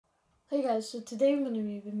Hey guys, so today we're going to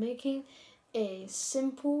be making a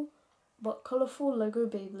simple but colourful Lego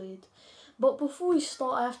Beyblade. But before we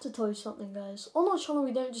start, I have to tell you something, guys. On our channel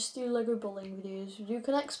we don't just do Lego building videos, we do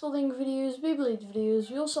Connect building videos, Beyblade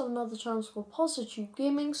videos. We also have another channel called Parsatube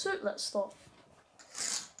Gaming, so let's start.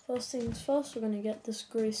 First things first, we're going to get this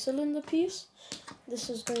grey cylinder piece. This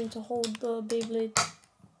is going to hold the Beyblade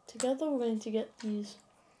together. We're going to get these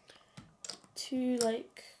two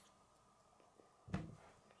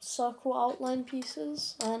circle outline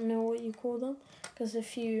pieces. I don't know what you call them, because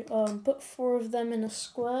if you put 4 of them in a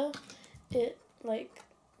square, it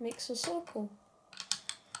makes a circle.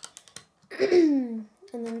 And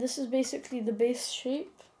then this is basically the base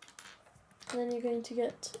shape. And then you're going to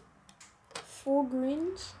get 4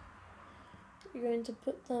 greens. You're going to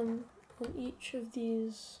put them on each of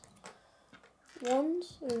these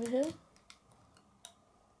ones over here.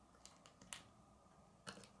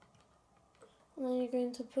 And then you're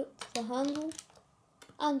going to put the handle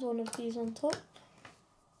and one of these on top.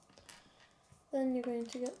 Then you're going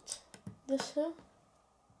to get this here,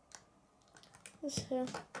 this here.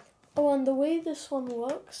 Oh, and the way this one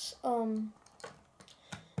works, the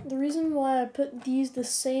reason why I put these the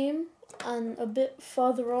same and a bit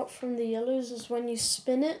further out from the yellows is when you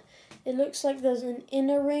spin it, it looks like there's an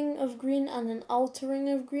inner ring of green and an outer ring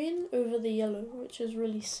of green over the yellow, which is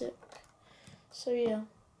really sick. So yeah.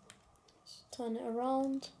 Turn it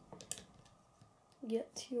around,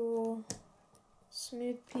 get your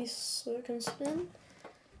smooth piece so it can spin.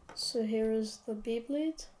 So here is the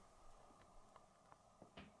Beyblade.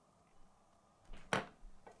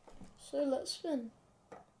 So let's spin.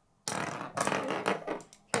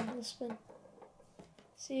 Okay, let's spin.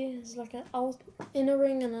 See, it's like an inner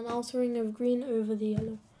ring and an outer ring of green over the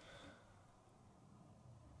yellow.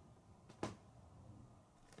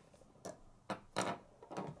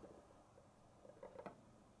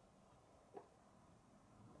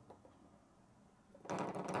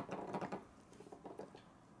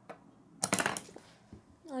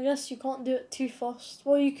 I guess you can't do it too fast.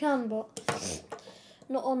 Well, you can, but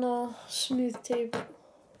not on a smooth table,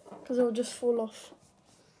 because it will just fall off.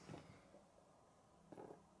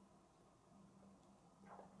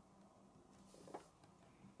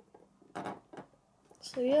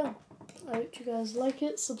 So yeah, I hope you guys like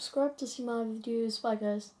it. Subscribe to see my videos. Bye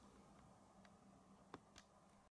guys.